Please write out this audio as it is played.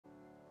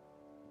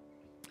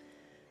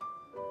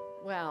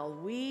Well,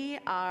 we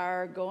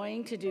are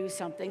going to do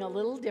something a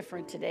little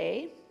different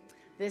today.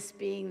 This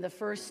being the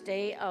first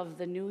day of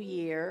the new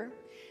year,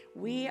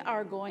 we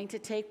are going to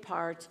take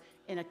part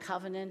in a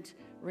covenant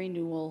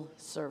renewal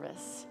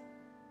service.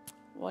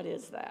 What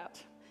is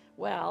that?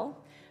 Well,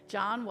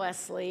 John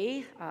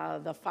Wesley,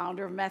 the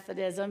founder of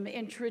Methodism,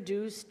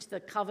 introduced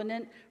the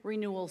covenant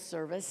renewal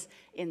service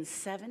in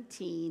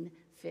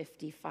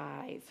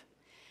 1755.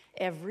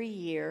 Every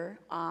year,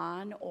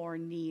 on or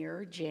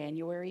near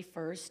January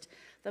 1st,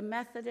 the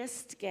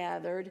Methodists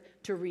gathered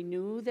to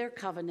renew their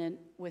covenant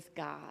with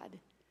God.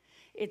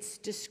 It's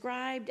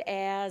described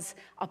as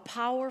a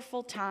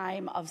powerful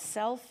time of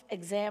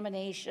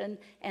self-examination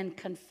and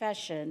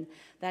confession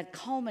that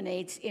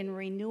culminates in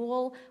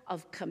renewal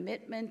of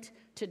commitment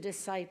to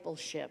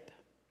discipleship.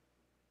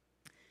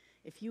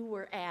 If you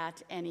were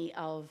at any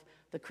of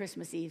the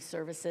Christmas Eve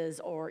services,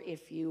 or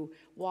if you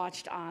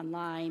watched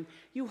online,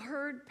 you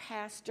heard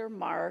Pastor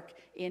Mark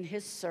in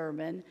his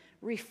sermon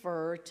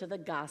refer to the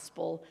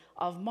Gospel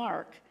of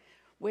Mark,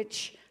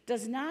 which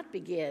does not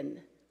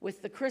begin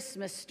with the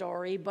Christmas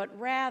story, but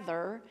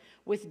rather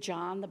with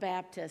John the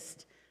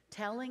Baptist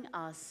telling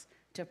us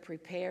to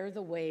prepare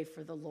the way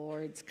for the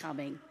Lord's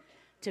coming,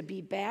 to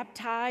be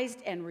baptized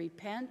and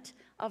repent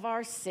of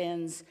our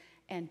sins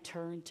and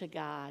turn to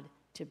God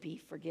to be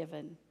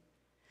forgiven.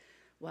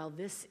 Well,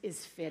 this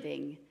is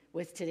fitting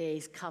with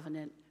today's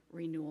covenant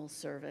renewal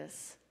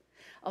service.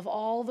 Of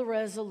all the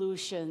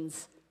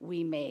resolutions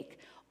we make,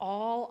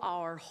 all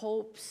our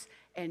hopes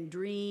and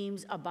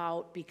dreams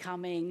about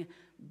becoming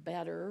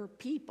better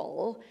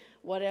people,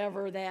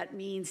 whatever that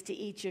means to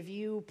each of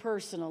you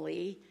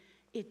personally,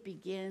 it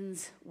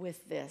begins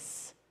with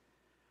this: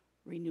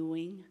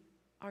 renewing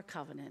our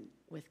covenant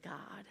with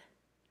God.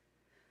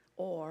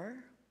 Or,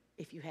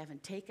 if you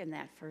haven't taken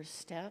that first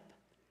step,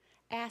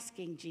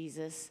 asking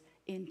Jesus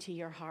into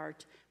your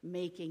heart,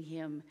 making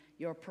him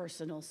your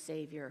personal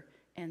Savior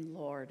and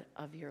Lord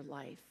of your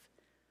life.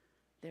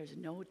 There's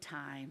no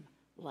time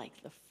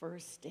like the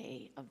first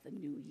day of the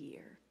new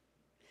year.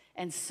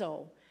 And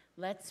so,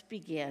 let's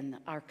begin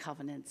our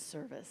covenant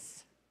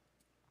service.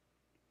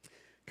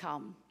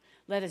 Come,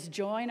 let us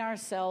join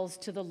ourselves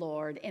to the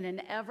Lord in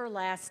an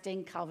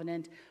everlasting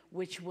covenant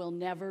which will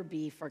never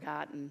be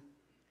forgotten.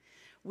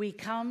 We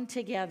come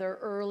together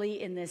early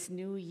in this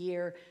new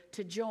year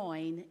to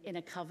join in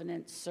a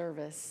covenant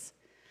service.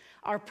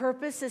 Our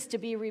purpose is to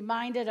be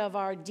reminded of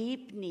our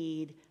deep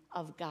need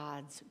of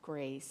God's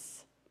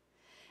grace.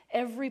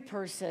 Every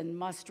person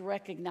must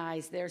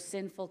recognize their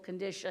sinful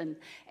condition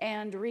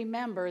and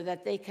remember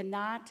that they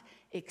cannot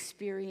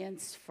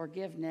experience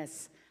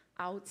forgiveness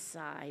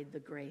outside the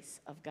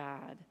grace of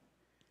God.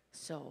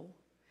 So,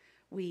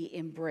 we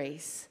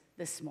embrace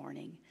this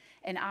morning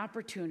an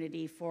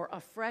opportunity for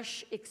a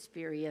fresh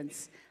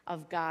experience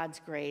of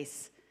God's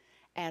grace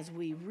as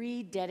we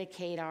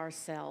rededicate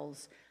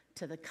ourselves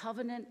to the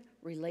covenant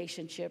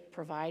relationship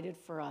provided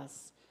for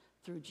us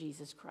through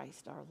Jesus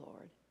Christ our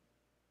Lord.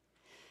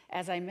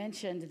 As I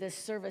mentioned, this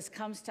service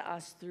comes to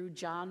us through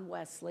John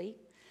Wesley,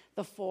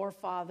 the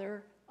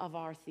forefather of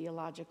our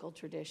theological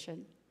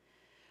tradition.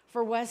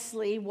 For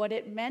Wesley, what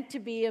it meant to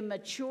be a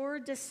mature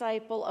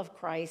disciple of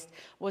Christ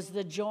was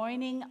the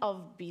joining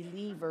of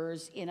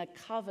believers in a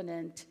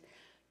covenant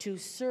to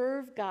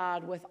serve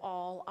God with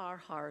all our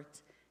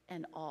heart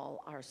and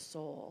all our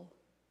soul.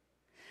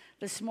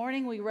 This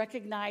morning we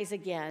recognize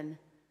again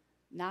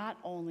not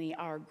only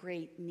our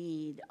great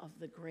need of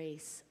the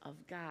grace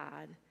of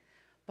God,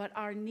 but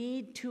our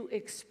need to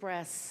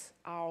express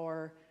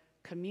our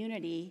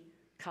community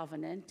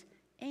covenant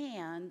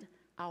and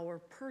our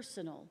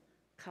personal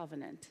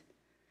covenant.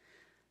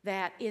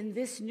 That in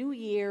this new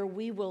year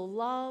we will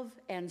love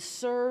and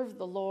serve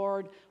the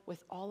Lord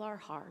with all our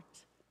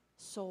heart,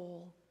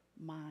 soul,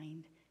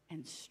 mind,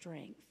 and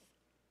strength.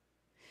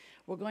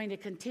 We're going to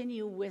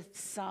continue with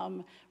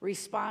some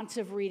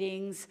responsive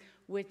readings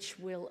which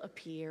will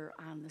appear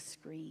on the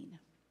screen.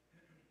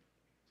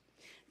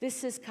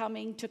 This is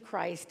coming to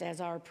Christ as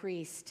our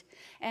priest,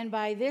 and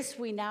by this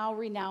we now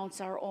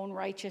renounce our own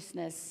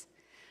righteousness.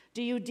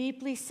 Do you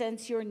deeply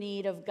sense your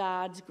need of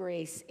God's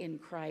grace in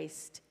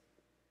Christ?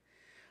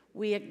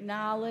 We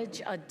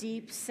acknowledge a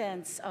deep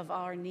sense of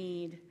our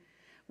need.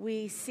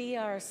 We see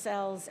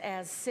ourselves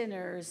as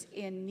sinners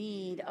in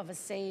need of a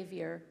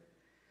Savior.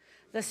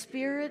 The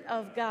Spirit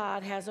of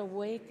God has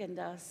awakened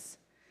us,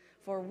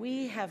 for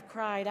we have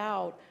cried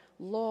out,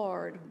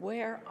 Lord,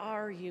 where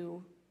are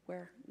you?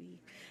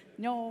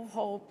 No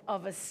hope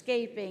of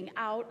escaping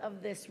out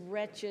of this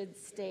wretched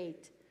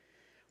state.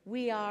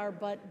 We are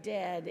but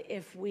dead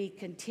if we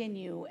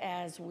continue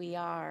as we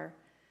are.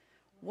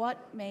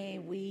 What may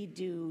we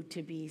do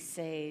to be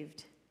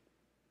saved?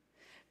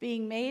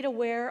 Being made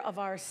aware of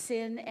our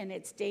sin and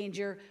its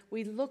danger,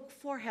 we look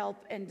for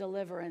help and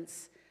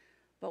deliverance,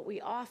 but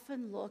we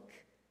often look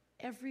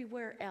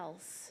everywhere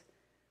else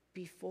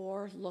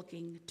before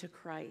looking to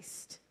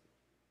Christ.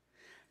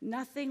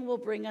 Nothing will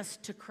bring us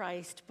to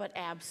Christ but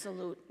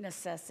absolute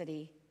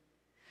necessity.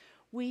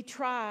 We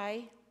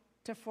try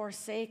to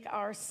forsake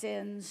our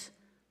sins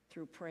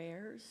through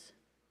prayers,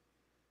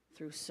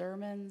 through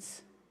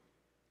sermons,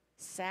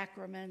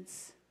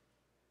 sacraments,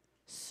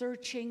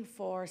 searching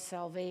for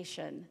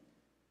salvation.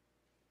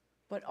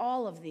 But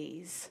all of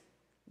these,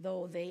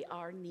 though they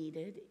are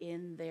needed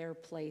in their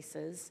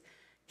places,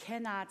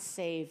 cannot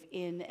save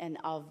in and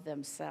of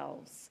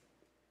themselves.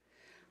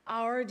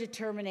 Our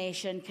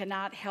determination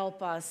cannot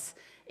help us.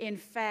 In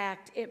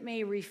fact, it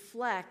may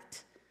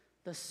reflect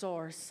the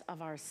source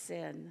of our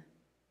sin.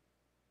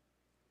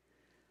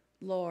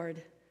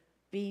 Lord,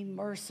 be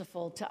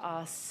merciful to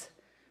us.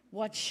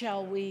 What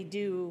shall we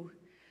do?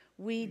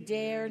 We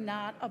dare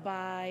not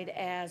abide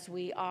as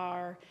we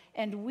are,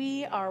 and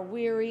we are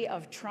weary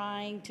of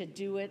trying to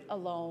do it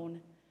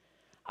alone.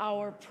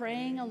 Our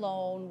praying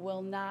alone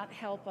will not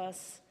help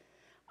us.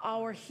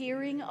 Our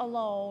hearing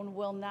alone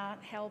will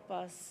not help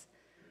us.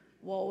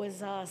 Woe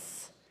is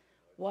us.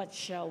 What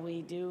shall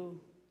we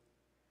do?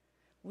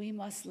 We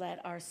must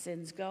let our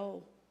sins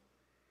go.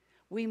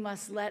 We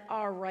must let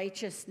our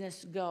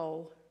righteousness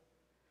go.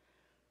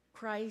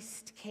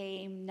 Christ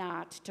came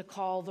not to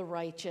call the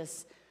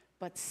righteous,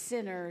 but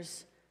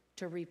sinners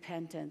to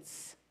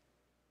repentance.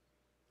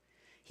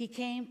 He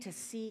came to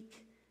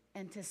seek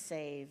and to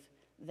save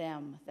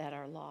them that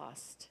are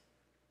lost.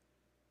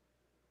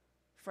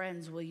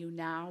 Friends, will you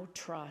now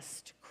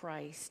trust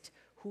Christ,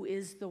 who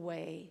is the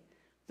way,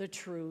 the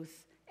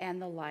truth,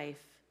 and the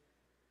life,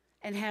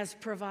 and has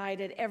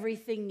provided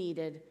everything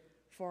needed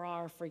for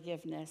our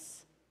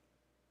forgiveness?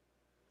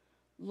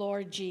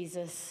 Lord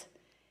Jesus,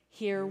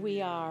 here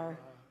we are,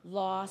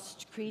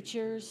 lost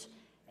creatures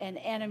and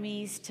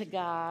enemies to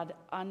God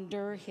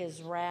under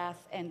his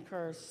wrath and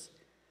curse.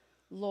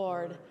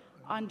 Lord,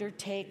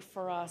 undertake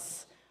for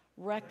us,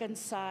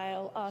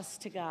 reconcile us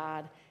to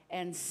God,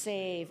 and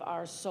save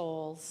our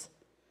souls.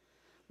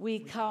 We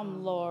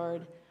come,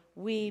 Lord,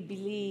 we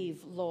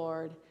believe,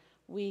 Lord,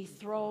 we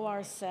throw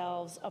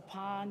ourselves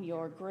upon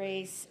your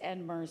grace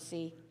and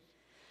mercy.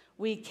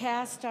 We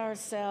cast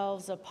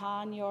ourselves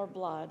upon your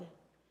blood.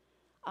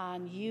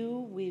 On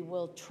you we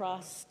will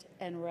trust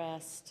and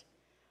rest.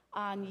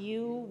 On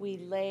you we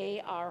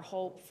lay our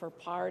hope for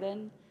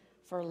pardon,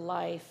 for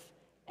life,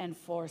 and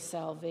for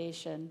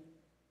salvation.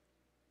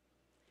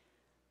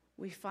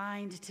 We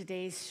find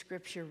today's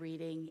scripture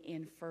reading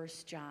in 1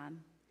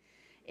 John,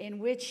 in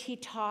which he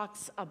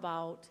talks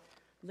about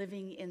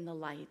living in the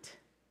light.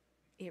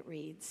 It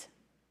reads,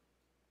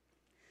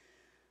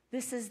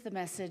 "This is the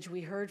message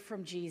we heard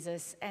from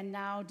Jesus and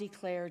now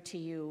declare to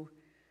you.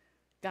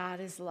 God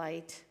is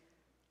light,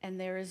 and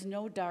there is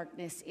no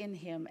darkness in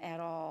him at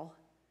all.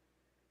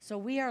 So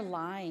we are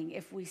lying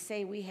if we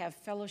say we have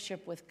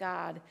fellowship with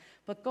God,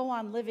 but go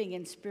on living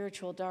in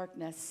spiritual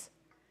darkness.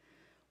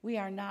 We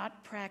are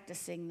not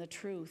practicing the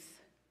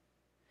truth.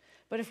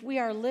 But if we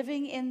are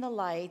living in the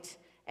light,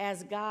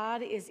 as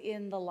God is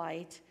in the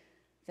light,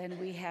 then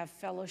we have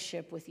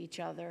fellowship with each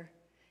other,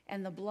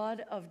 and the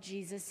blood of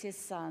Jesus, his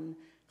Son,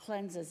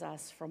 cleanses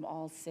us from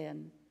all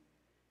sin.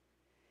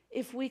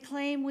 If we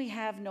claim we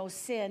have no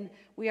sin,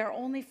 we are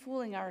only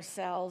fooling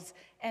ourselves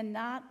and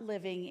not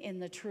living in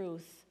the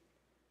truth.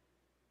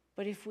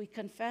 But if we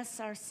confess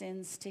our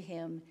sins to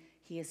him,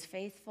 he is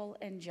faithful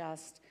and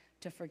just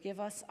to forgive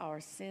us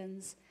our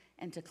sins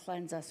and to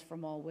cleanse us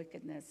from all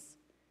wickedness.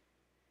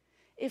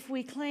 If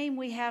we claim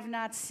we have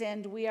not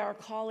sinned, we are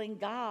calling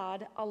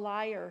God a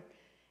liar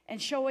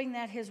and showing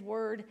that his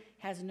word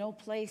has no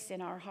place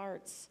in our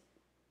hearts.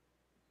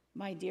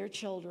 My dear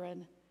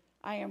children,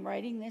 I am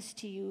writing this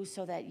to you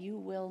so that you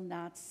will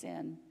not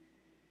sin.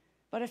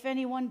 But if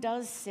anyone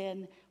does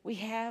sin, we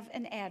have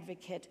an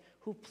advocate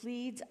who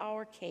pleads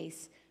our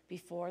case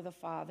before the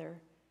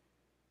Father.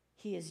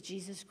 He is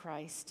Jesus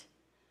Christ,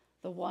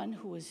 the one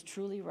who is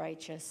truly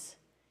righteous.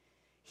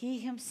 He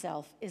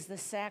himself is the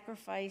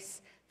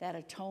sacrifice that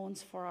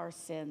atones for our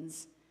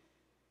sins,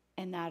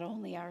 and not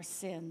only our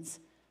sins,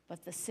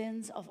 but the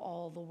sins of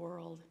all the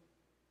world.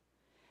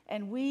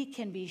 And we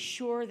can be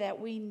sure that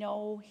we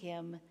know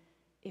him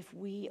if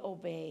we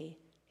obey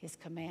his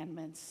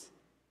commandments.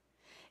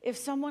 If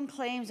someone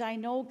claims, I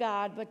know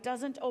God, but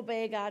doesn't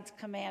obey God's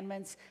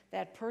commandments,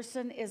 that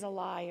person is a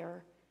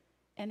liar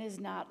and is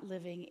not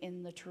living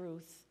in the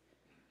truth.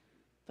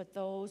 But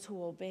those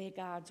who obey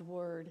God's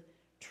word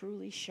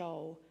truly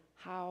show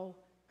how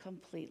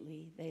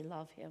completely they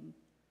love him.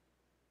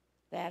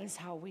 That is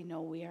how we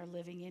know we are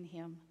living in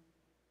him.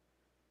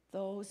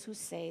 Those who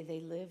say they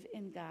live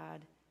in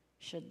God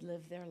should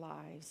live their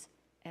lives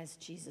as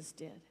Jesus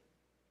did.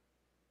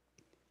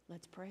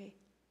 Let's pray.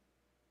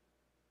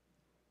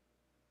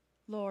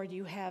 Lord,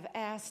 you have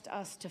asked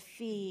us to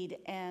feed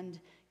and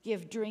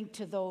give drink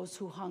to those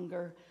who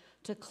hunger,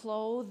 to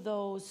clothe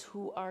those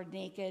who are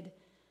naked,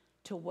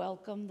 to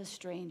welcome the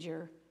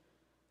stranger,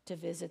 to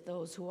visit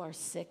those who are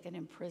sick and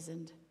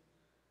imprisoned.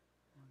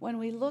 When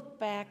we look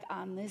back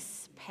on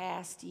this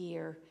past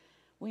year,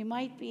 we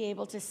might be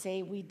able to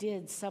say we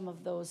did some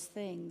of those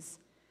things.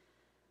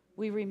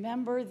 We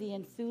remember the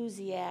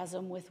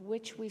enthusiasm with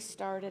which we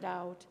started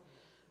out,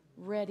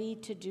 ready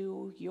to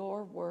do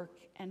your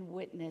work and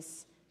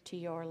witness to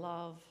your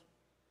love.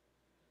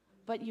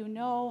 But you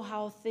know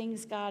how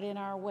things got in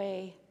our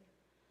way.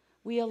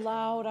 We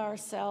allowed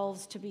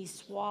ourselves to be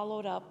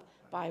swallowed up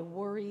by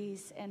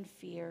worries and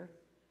fear.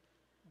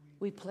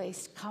 We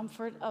placed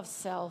comfort of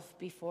self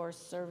before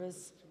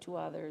service to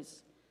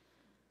others.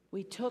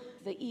 We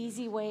took the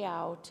easy way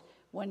out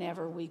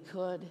whenever we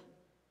could,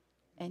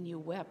 and you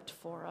wept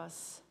for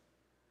us.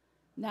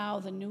 Now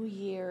the new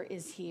year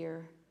is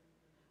here.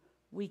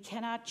 We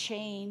cannot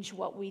change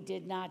what we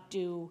did not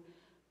do,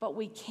 but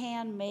we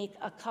can make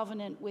a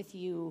covenant with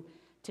you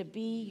to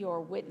be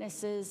your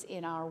witnesses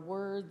in our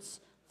words,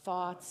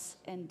 thoughts,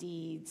 and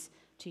deeds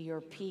to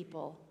your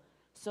people,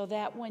 so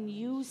that when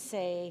you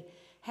say,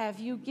 "Have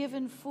you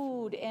given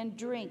food and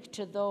drink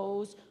to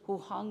those who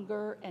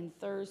hunger and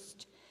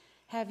thirst?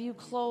 Have you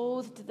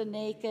clothed the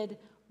naked,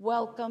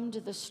 welcomed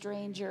the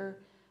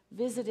stranger,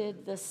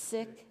 visited the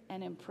sick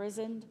and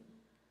imprisoned?"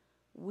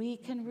 we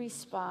can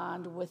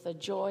respond with a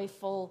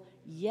joyful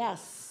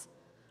yes.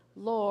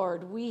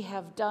 Lord, we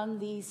have done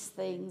these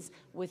things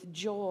with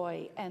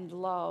joy and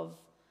love.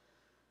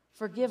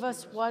 Forgive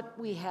us what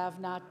we have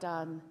not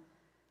done.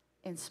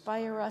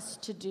 Inspire us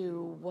to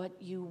do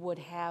what you would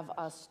have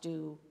us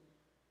do.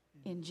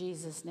 In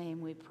Jesus'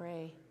 name we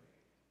pray.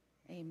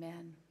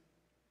 Amen.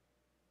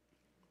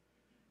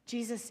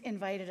 Jesus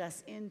invited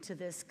us into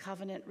this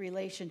covenant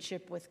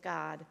relationship with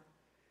God.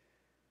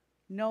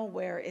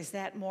 Nowhere is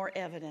that more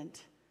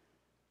evident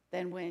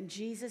than when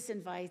Jesus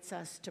invites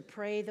us to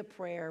pray the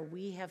prayer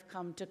we have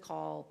come to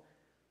call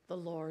the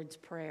Lord's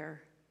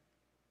Prayer.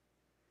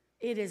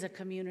 It is a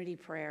community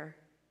prayer.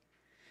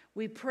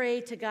 We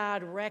pray to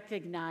God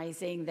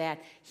recognizing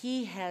that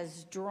He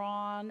has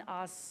drawn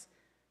us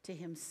to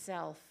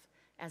Himself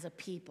as a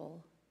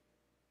people.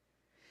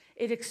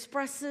 It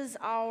expresses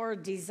our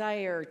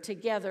desire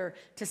together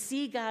to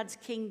see God's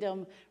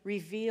kingdom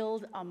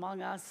revealed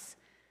among us,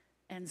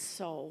 and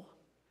so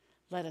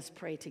let us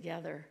pray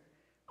together.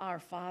 Our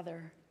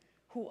Father,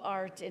 who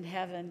art in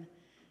heaven,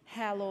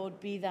 hallowed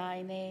be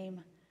thy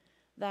name.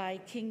 Thy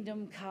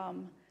kingdom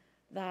come,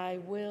 thy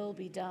will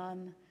be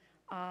done,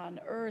 on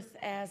earth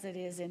as it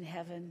is in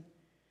heaven.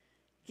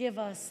 Give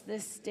us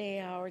this day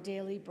our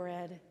daily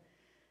bread,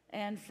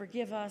 and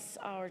forgive us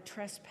our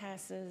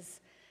trespasses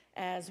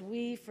as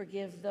we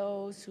forgive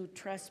those who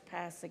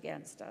trespass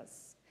against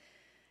us.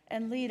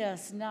 And lead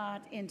us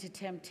not into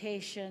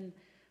temptation,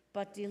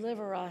 but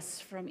deliver us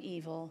from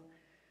evil.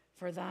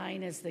 For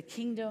thine is the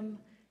kingdom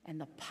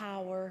and the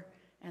power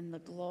and the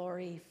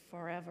glory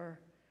forever.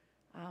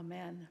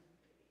 Amen.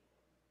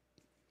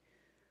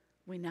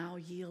 We now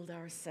yield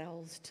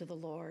ourselves to the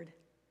Lord.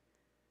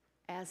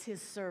 As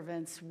his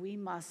servants, we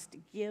must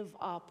give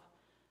up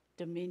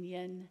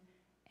dominion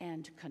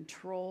and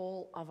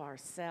control of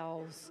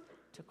ourselves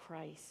to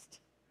Christ.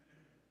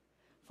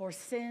 For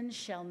sin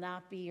shall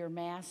not be your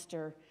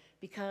master,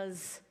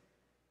 because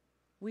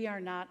we are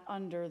not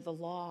under the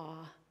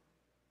law,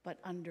 but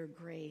under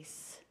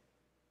grace.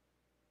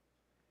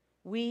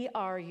 We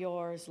are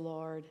yours,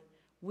 Lord.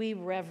 We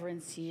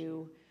reverence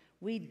you.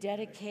 We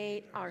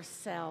dedicate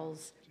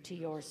ourselves to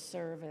your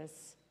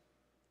service.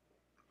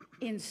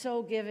 In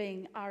so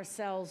giving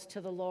ourselves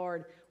to the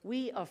Lord,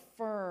 we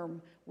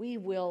affirm we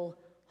will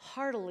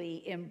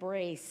heartily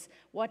embrace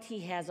what he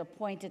has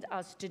appointed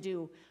us to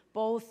do,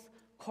 both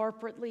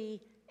corporately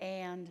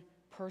and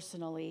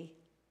personally.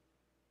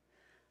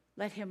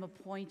 Let him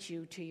appoint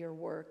you to your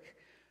work.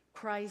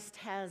 Christ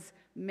has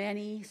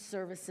many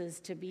services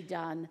to be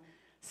done.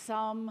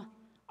 Some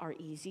are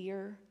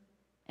easier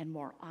and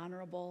more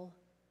honorable,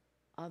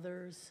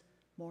 others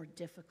more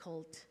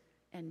difficult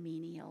and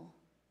menial.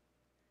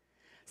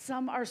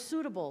 Some are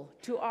suitable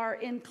to our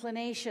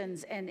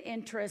inclinations and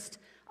interest,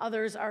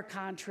 others are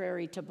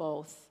contrary to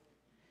both.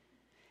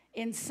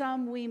 In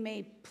some we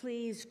may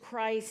please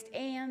Christ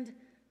and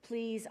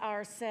please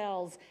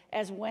ourselves,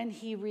 as when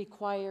he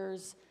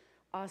requires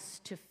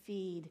us to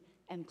feed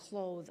and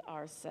clothe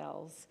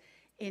ourselves.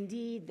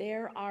 Indeed,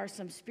 there are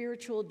some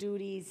spiritual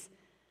duties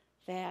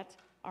that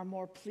are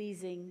more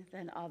pleasing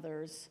than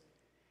others,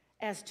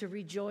 as to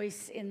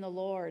rejoice in the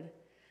Lord,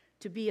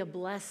 to be a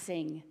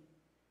blessing,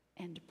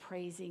 and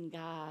praising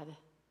God.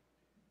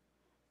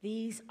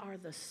 These are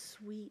the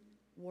sweet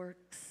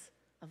works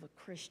of a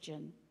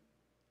Christian.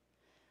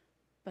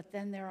 But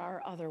then there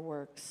are other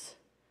works,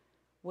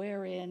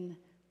 wherein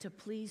to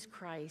please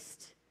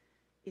Christ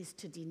is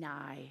to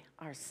deny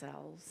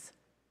ourselves.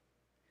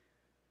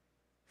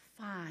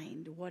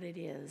 Find what it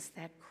is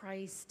that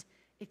Christ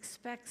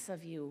expects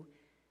of you,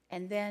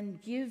 and then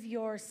give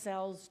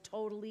yourselves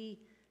totally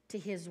to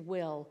his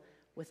will,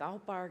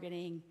 without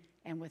bargaining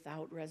and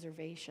without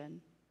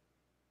reservation.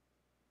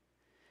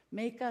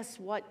 Make us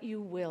what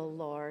you will,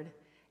 Lord,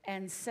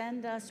 and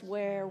send us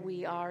where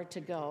we are to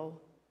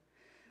go.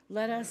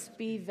 Let us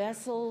be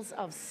vessels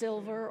of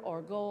silver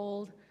or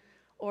gold,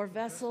 or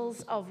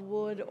vessels of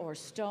wood or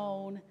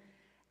stone.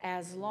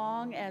 As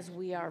long as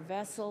we are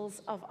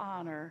vessels of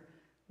honor,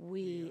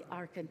 we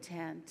are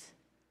content.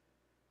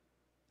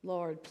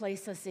 Lord,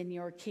 place us in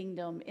your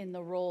kingdom in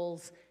the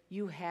roles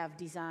you have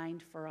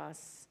designed for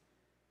us.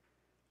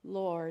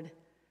 Lord,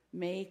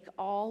 make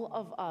all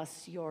of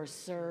us your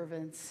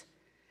servants.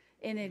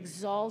 in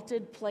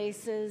exalted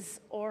places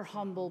or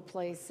humble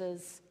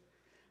places.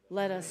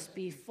 Let us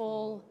be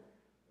full,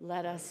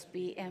 let us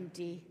be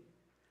empty.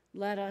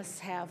 Let us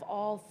have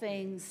all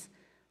things,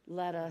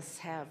 let us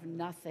have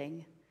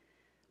nothing.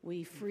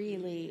 We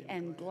freely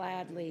and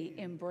gladly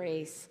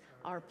embrace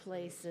our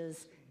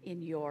places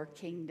in your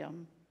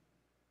kingdom.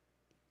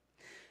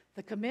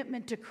 The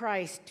commitment to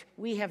Christ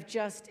we have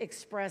just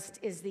expressed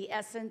is the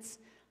essence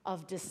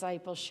of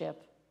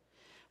discipleship.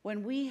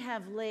 When we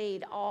have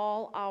laid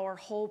all our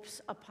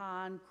hopes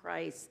upon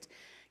Christ,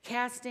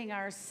 casting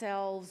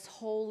ourselves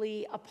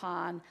wholly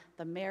upon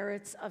the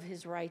merits of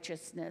his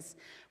righteousness,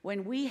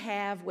 when we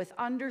have with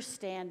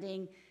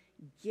understanding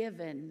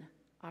given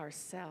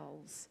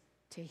ourselves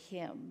to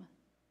him,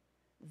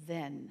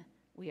 then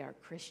we are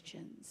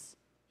Christians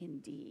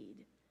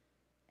indeed,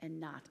 and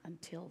not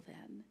until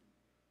then.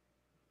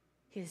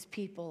 His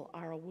people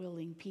are a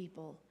willing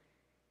people.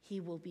 He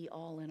will be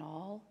all in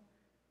all,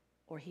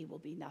 or he will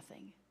be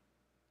nothing.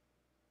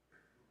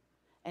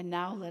 And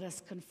now let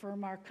us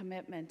confirm our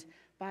commitment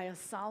by a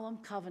solemn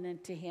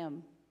covenant to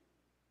him.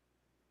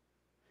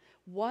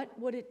 What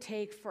would it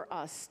take for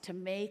us to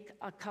make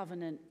a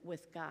covenant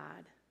with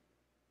God?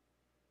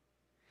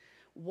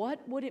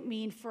 What would it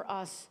mean for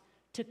us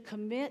to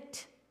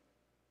commit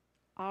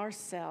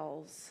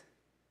ourselves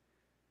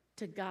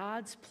to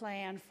God's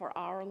plan for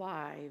our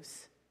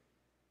lives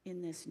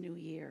in this new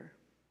year?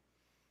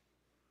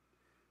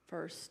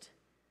 First,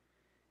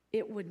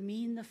 it would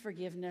mean the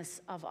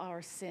forgiveness of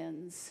our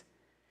sins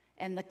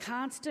and the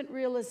constant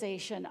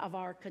realization of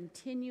our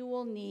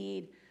continual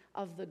need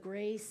of the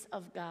grace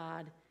of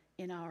God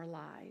in our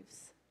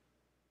lives.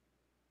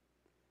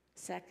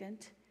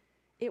 Second,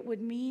 it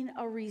would mean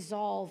a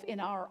resolve in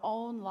our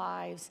own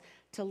lives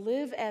to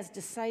live as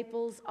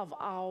disciples of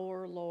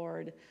our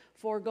Lord,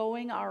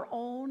 foregoing our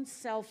own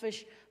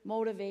selfish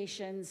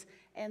motivations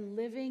and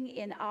living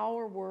in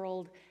our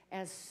world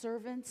as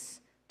servants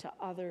to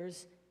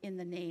others in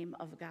the name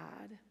of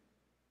God.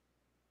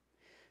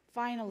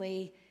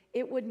 Finally,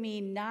 it would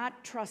mean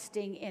not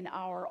trusting in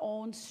our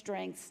own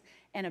strengths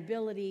and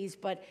abilities,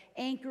 but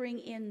anchoring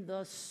in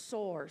the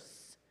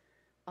source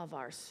of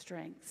our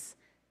strengths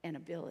and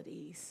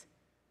abilities,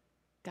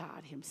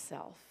 God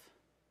himself.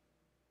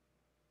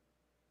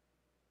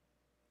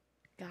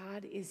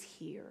 God is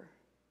here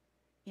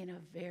in a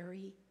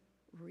very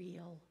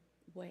real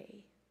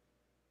way.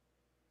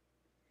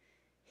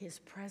 His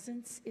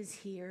presence is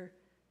here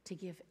to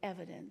give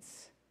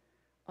evidence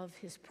of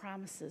his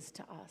promises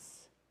to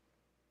us.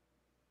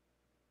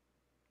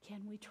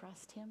 Can we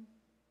trust him?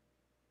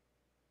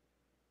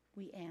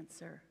 We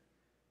answer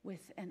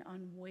with an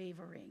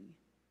unwavering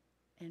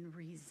and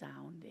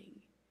resounding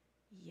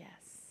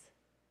yes.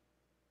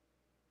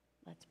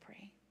 Let's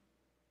pray.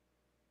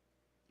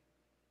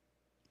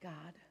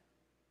 God,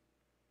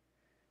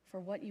 for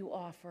what you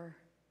offer,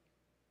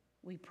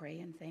 we pray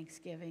in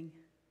thanksgiving.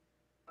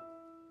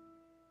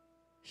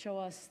 Show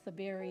us the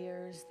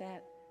barriers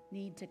that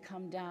need to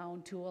come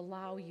down to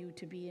allow you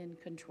to be in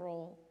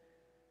control.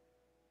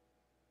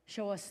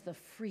 Show us the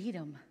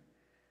freedom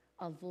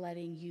of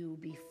letting you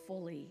be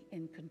fully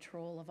in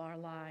control of our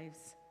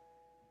lives.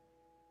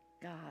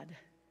 God,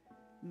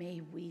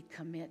 may we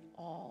commit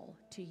all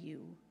to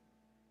you.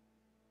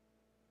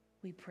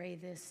 We pray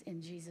this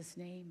in Jesus'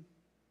 name.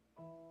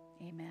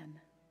 Amen.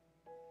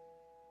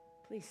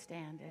 Please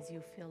stand as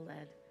you feel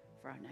led for our next.